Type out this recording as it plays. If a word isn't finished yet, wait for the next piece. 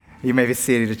You may be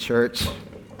seated, church.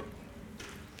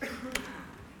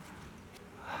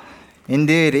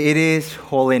 Indeed, it is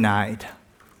Holy Night.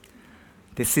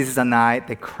 This is the night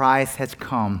that Christ has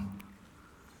come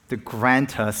to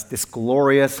grant us this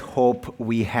glorious hope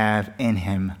we have in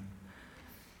Him.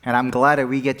 And I'm glad that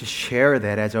we get to share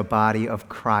that as a body of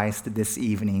Christ this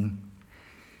evening.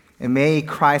 And may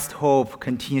Christ's hope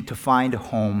continue to find a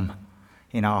home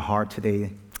in our heart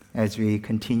today as we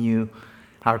continue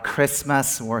our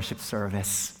Christmas worship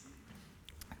service.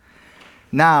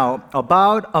 Now,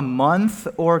 about a month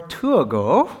or two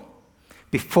ago,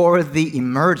 before the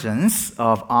emergence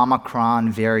of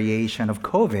Omicron variation of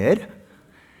COVID,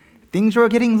 things were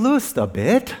getting loosed a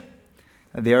bit.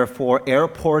 Therefore,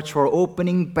 airports were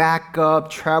opening back up,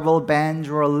 travel bans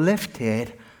were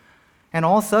lifted, and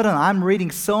all of a sudden, I'm reading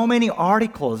so many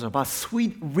articles about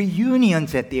sweet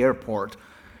reunions at the airport.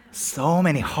 So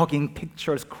many hugging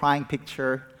pictures, crying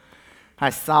picture. I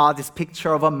saw this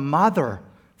picture of a mother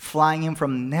flying in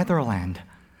from Netherlands,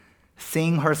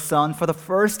 seeing her son for the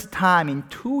first time in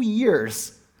 2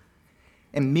 years,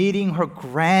 and meeting her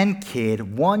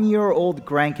grandkid, 1-year-old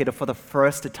grandkid, for the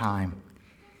first time.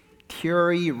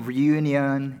 Teary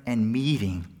reunion and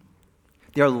meeting.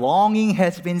 Their longing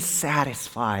has been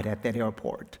satisfied at that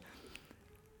airport.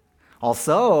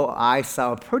 Also, I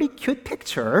saw a pretty cute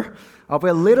picture of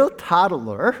a little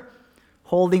toddler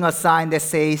holding a sign that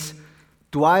says,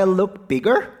 "Do I look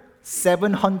bigger?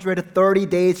 730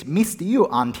 days missed you,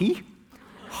 auntie."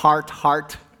 Heart,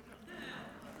 heart.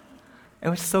 It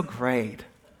was so great.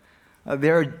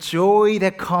 Their joy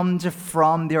that comes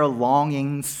from their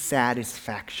longing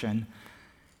satisfaction.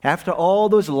 After all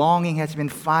those longing has been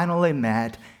finally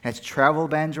met, as travel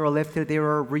bans were lifted, they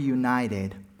were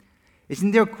reunited.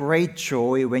 Isn't there great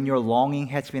joy when your longing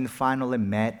has been finally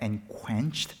met and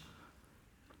quenched?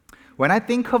 When I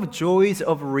think of joys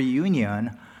of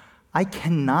reunion, I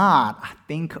cannot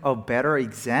think of a better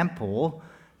example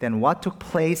than what took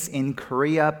place in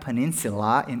Korea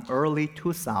Peninsula in early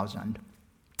 2000.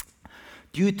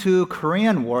 Due to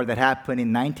Korean War that happened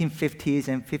in 1950s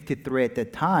and 53 at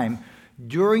that time,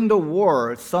 during the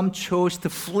war, some chose to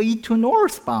flee to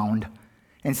northbound,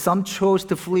 and some chose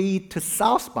to flee to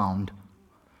southbound.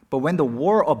 But when the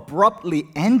war abruptly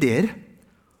ended,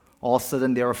 all of a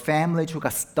sudden there were families who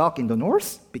got stuck in the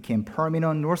north, became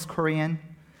permanent North Korean,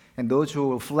 and those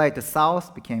who fled to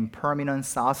south became permanent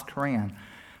South Korean.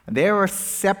 They were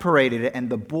separated, and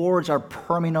the borders are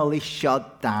permanently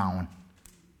shut down.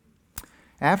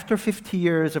 After 50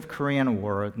 years of Korean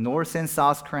War, North and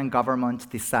South Korean governments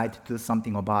decided to do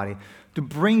something about it, to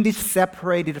bring this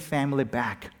separated family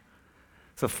back.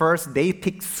 So first, they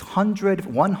picked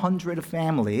 100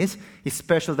 families,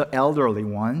 especially the elderly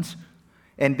ones,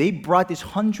 and they brought these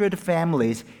 100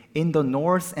 families in the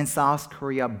North and South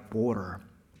Korea border.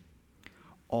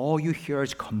 All you hear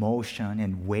is commotion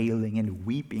and wailing and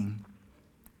weeping.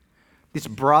 This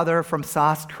brother from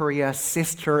South Korea,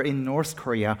 sister in North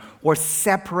Korea, were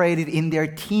separated in their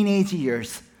teenage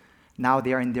years. Now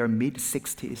they are in their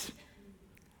mid-60s.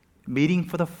 Meeting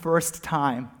for the first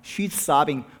time, she's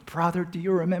sobbing, "Brother, do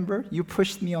you remember? You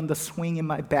pushed me on the swing in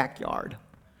my backyard."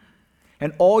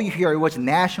 And all you hear, it was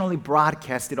nationally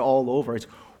broadcasted all over. It's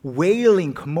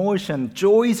wailing, commotion,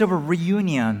 joys of a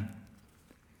reunion.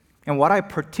 And what I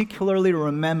particularly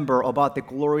remember about the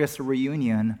glorious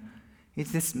reunion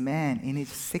is this man in his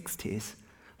 60s.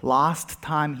 Last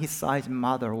time he saw his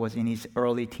mother was in his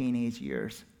early teenage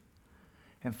years.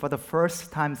 And for the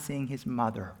first time seeing his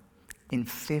mother in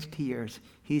 50 years,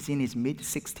 he's in his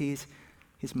mid-60s,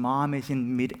 his mom is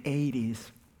in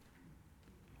mid-80s.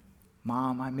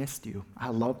 "Mom, I missed you. I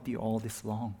loved you all this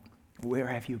long. Where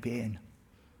have you been?"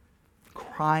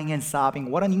 Crying and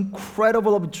sobbing. What an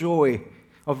incredible joy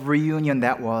of reunion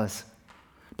that was.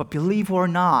 But believe it or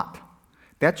not,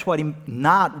 that's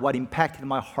not what impacted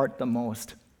my heart the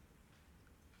most.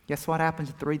 Guess what happens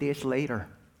 3 days later?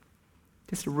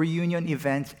 This reunion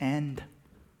events end.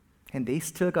 And they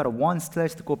still got one still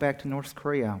has to go back to North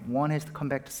Korea. One has to come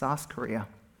back to South Korea.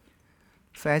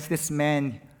 So as this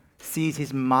man sees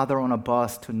his mother on a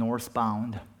bus to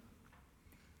northbound,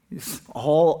 this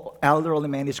whole elderly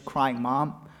man is crying,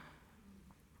 "Mom,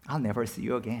 I'll never see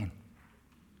you again.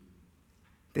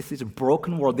 This is a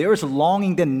broken world. There is a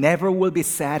longing that never will be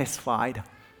satisfied.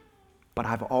 But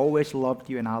I've always loved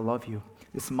you and I love you."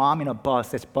 This mom in a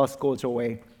bus, as bus goes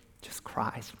away, just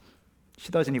cries.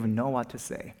 She doesn't even know what to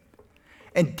say.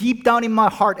 And deep down in my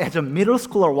heart, as a middle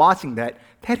schooler watching that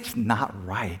is not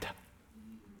right.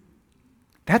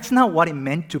 That's not what it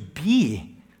meant to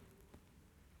be.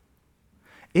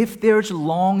 If there's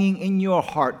longing in your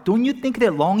heart, don't you think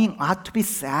that longing ought to be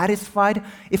satisfied?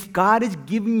 If God is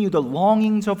giving you the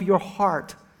longings of your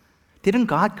heart, didn't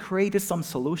God create some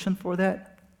solution for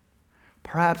that?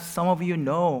 Perhaps some of you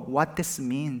know what this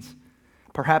means.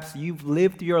 Perhaps you've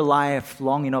lived your life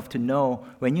long enough to know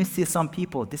when you see some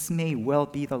people, this may well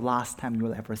be the last time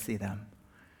you'll ever see them.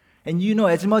 And you know,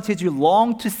 as much as you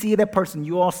long to see that person,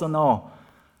 you also know,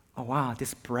 oh wow,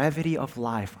 this brevity of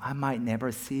life, I might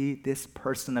never see this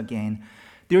person again.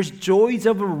 There's joys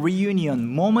of a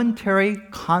reunion, momentary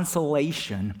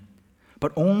consolation,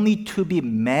 but only to be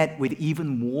met with even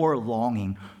more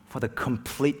longing for the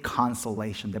complete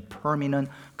consolation, the permanent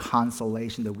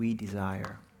consolation that we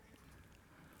desire.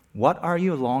 What are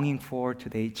you longing for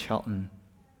today, Chelton?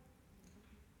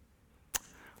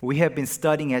 We have been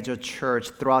studying as a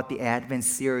church throughout the Advent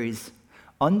series.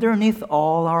 Underneath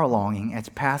all our longing, as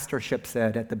Pastor Ship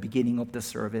said at the beginning of the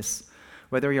service,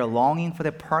 whether you're longing for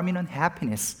the permanent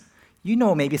happiness, you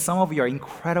know maybe some of you are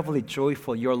incredibly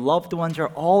joyful. Your loved ones are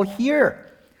all here.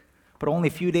 But only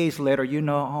a few days later, you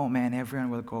know, oh man,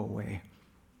 everyone will go away.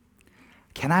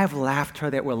 Can I have laughter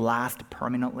that will last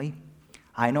permanently?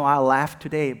 I know I'll laugh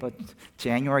today, but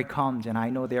January comes and I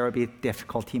know there will be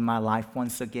difficulty in my life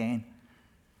once again.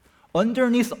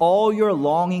 Underneath all your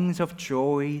longings of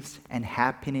joys and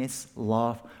happiness,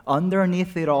 love,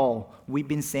 underneath it all, we've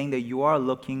been saying that you are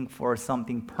looking for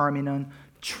something permanent,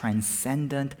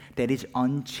 transcendent, that is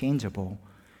unchangeable.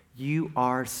 You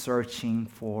are searching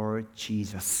for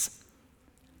Jesus.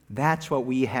 That's what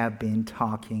we have been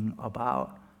talking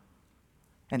about.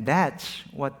 And that's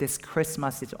what this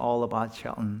Christmas is all about,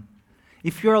 Chelton.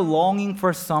 If you're longing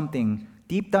for something,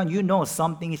 deep down you know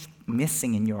something is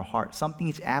missing in your heart. Something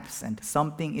is absent.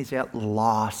 Something is at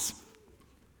loss.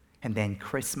 And then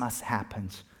Christmas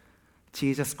happens.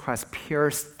 Jesus Christ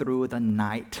pierced through the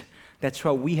night. That's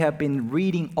what we have been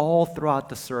reading all throughout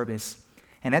the service.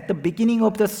 And at the beginning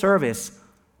of the service,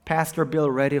 Pastor Bill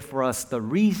read it for us, the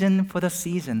reason for the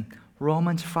season,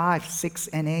 Romans 5, 6,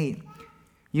 and 8.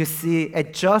 You see,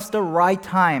 at just the right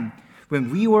time,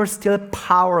 when we were still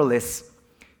powerless,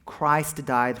 Christ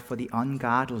died for the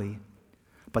ungodly.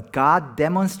 But God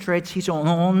demonstrates His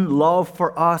own love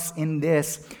for us in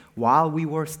this. While we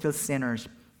were still sinners,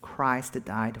 Christ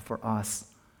died for us.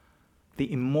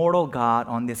 The immortal God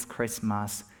on this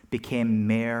Christmas became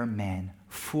mere man,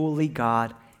 fully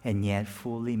God and yet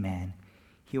fully man.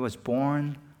 He was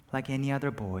born like any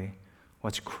other boy,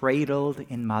 was cradled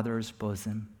in mother's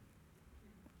bosom.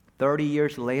 30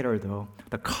 years later, though,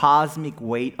 the cosmic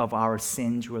weight of our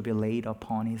sins will be laid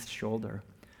upon His shoulder.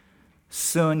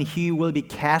 Soon He will be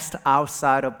cast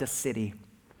outside of the city.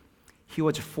 He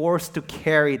was forced to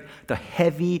carry the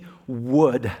heavy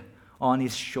wood on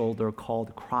His shoulder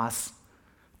called cross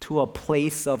to a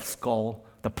place of skull,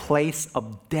 the place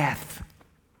of death.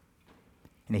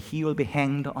 And He will be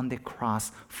hanged on the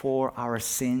cross for our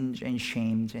sins and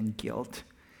shames and guilt.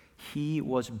 He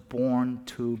was born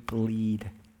to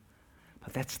bleed.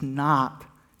 But that's not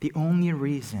the only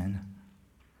reason.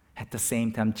 At the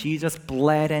same time, Jesus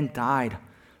bled and died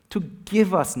to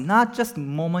give us not just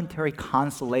momentary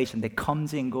consolation that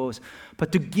comes and goes,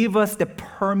 but to give us the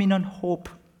permanent hope,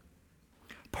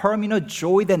 permanent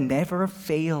joy that never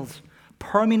fails,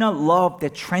 permanent love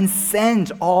that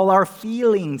transcends all our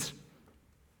feelings.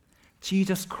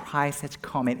 Jesus Christ has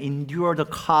come and endured the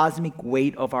cosmic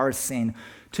weight of our sin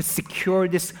to secure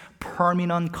this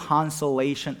permanent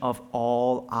consolation of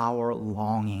all our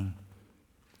longing.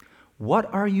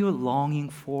 What are you longing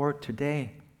for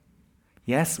today?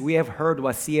 Yes, we have heard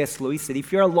what C.S. Lewis said.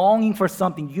 If you're longing for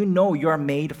something, you know you're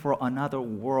made for another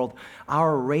world.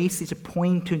 Our race is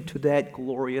pointing to that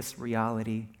glorious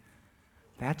reality.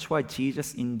 That's why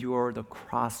Jesus endured the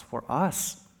cross for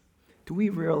us. Do we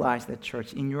realize that,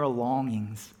 church, in your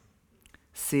longings?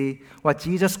 See, what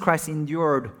Jesus Christ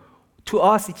endured, to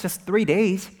us, it's just 3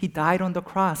 days. He died on the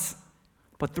cross.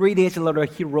 But 3 days later,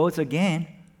 He rose again.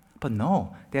 But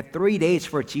no, that 3 days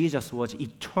for Jesus was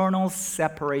eternal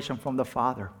separation from the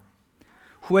Father.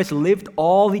 Who has lived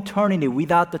all eternity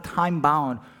without the time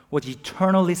bound, was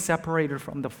eternally separated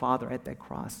from the Father at that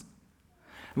cross,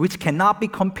 which cannot be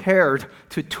compared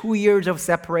to 2 years of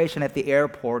separation at the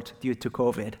airport due to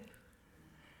COVID.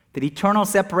 That eternal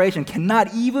separation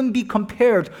cannot even be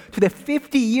compared to the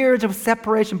 50 years of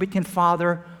separation between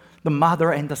Father, the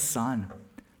Mother, and the Son.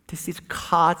 This is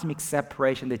cosmic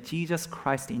separation that Jesus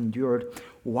Christ endured.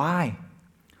 Why?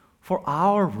 For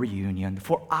our reunion,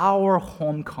 for our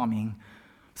homecoming,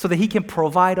 so that He can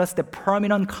provide us the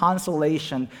permanent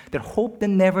consolation, the hope that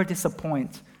never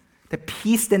disappoints, the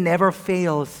peace that never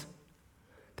fails,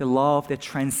 the love that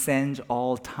transcends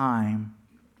all time.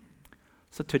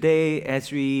 So today, as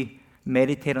we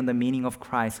meditate on the meaning of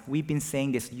Christ, we've been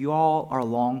saying this, you all are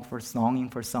longing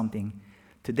for something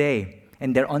today.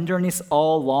 And that underneath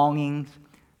all longings,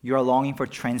 you are longing for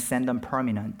transcendent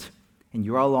permanent. And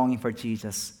you are longing for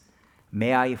Jesus.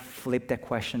 May I flip that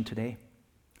question today?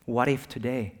 What if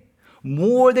today,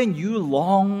 more than you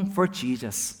long for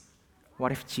Jesus,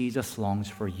 what if Jesus longs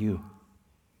for you?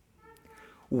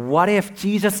 What if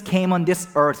Jesus came on this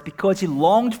earth because he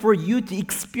longed for you to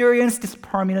experience this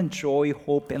permanent joy,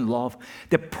 hope, and love,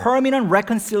 the permanent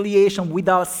reconciliation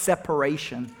without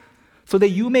separation, so that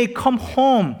you may come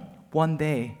home one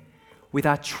day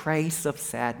without trace of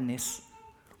sadness,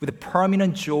 with a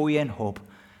permanent joy and hope.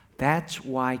 That's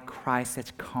why Christ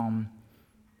has come,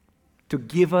 to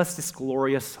give us this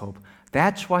glorious hope.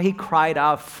 That's why he cried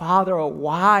out, Father,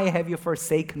 why have you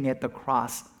forsaken me at the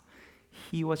cross?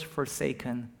 He was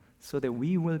forsaken so that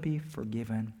we will be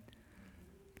forgiven.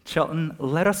 Children,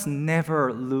 let us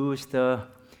never lose the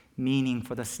meaning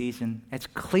for the season. As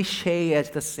cliche as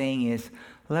the saying is,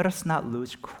 let us not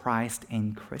lose Christ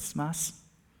in Christmas.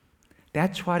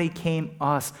 That's why he came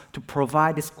us to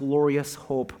provide this glorious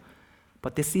hope.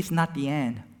 But this is not the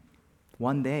end.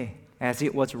 One day, as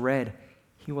it was read,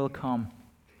 he will come,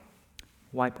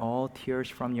 wipe all tears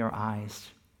from your eyes.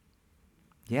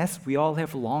 Yes, we all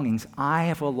have longings. I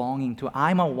have a longing too.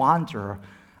 I'm a wanderer.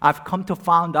 I've come to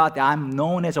find out that I'm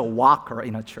known as a walker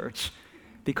in a church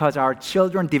because our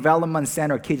children development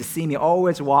center kids see me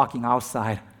always walking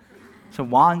outside. So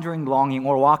wandering, longing,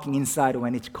 or walking inside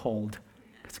when it's cold.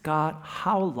 Because God,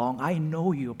 how long? I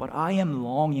know you, but I am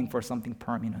longing for something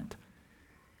permanent.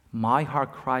 My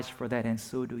heart cries for that, and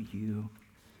so do you.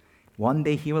 One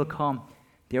day he will come.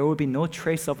 There will be no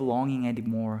trace of longing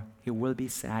anymore. It will be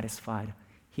satisfied.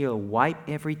 He'll wipe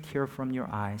every tear from your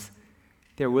eyes.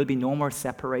 There will be no more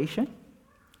separation.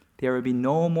 There will be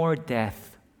no more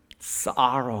death,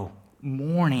 sorrow,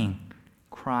 mourning,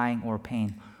 crying, or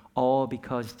pain. All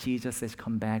because Jesus has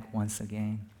come back once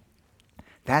again.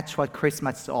 That's what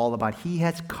Christmas is all about. He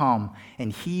has come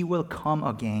and he will come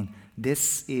again.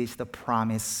 This is the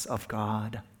promise of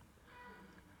God.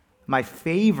 My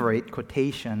favorite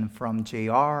quotation from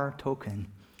J.R. Tolkien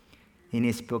in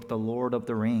his book, The Lord of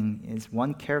the Ring, is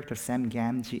one character, Sam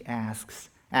Gamgee, asks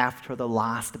after the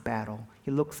last battle.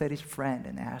 He looks at his friend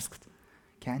and asks,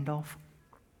 Gandalf,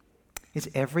 is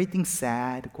everything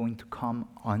sad going to come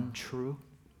untrue?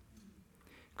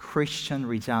 Christian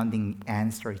resounding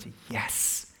answer is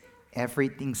yes.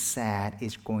 Everything sad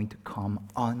is going to come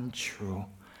untrue.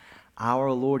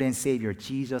 Our Lord and Savior,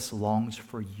 Jesus, longs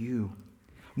for you.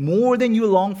 More than you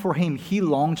long for him, he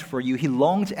longs for you. He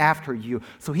longs after you.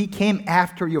 So he came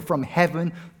after you from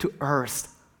heaven to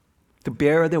earth to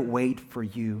bear the weight for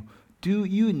you. Do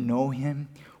you know him?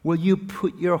 Will you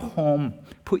put your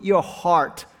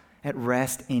heart at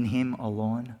rest in him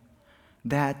alone?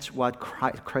 That's what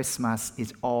Christmas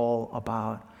is all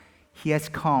about. He has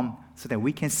come so that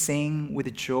we can sing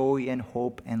with joy and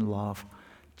hope and love.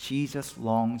 Jesus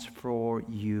longs for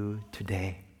you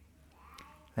today.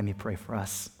 Let me pray for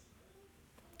us.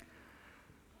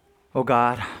 Oh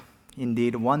God,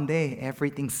 indeed, one day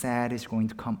everything sad is going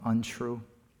to come untrue,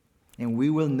 and we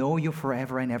will know you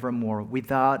forever and evermore.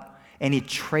 Without any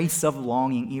trace of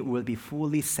longing, it will be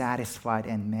fully satisfied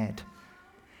and met.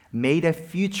 May that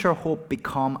future hope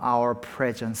become our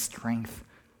present strength.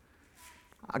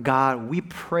 God, we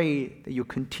pray that you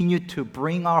continue to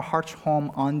bring our hearts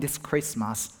home on this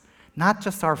Christmas, not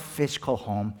just our physical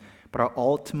home, but our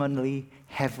ultimately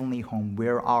heavenly home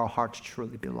where our hearts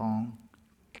truly belong.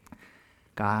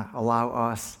 God, allow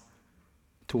us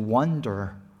to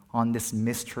wonder on this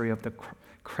mystery of the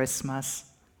Christmas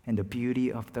and the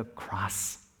beauty of the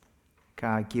cross.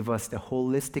 God, give us the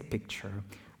holistic picture.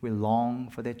 We long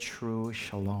for the true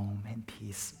shalom and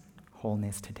peace,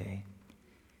 wholeness today.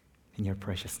 In your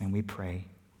precious name we pray.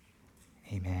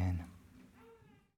 Amen.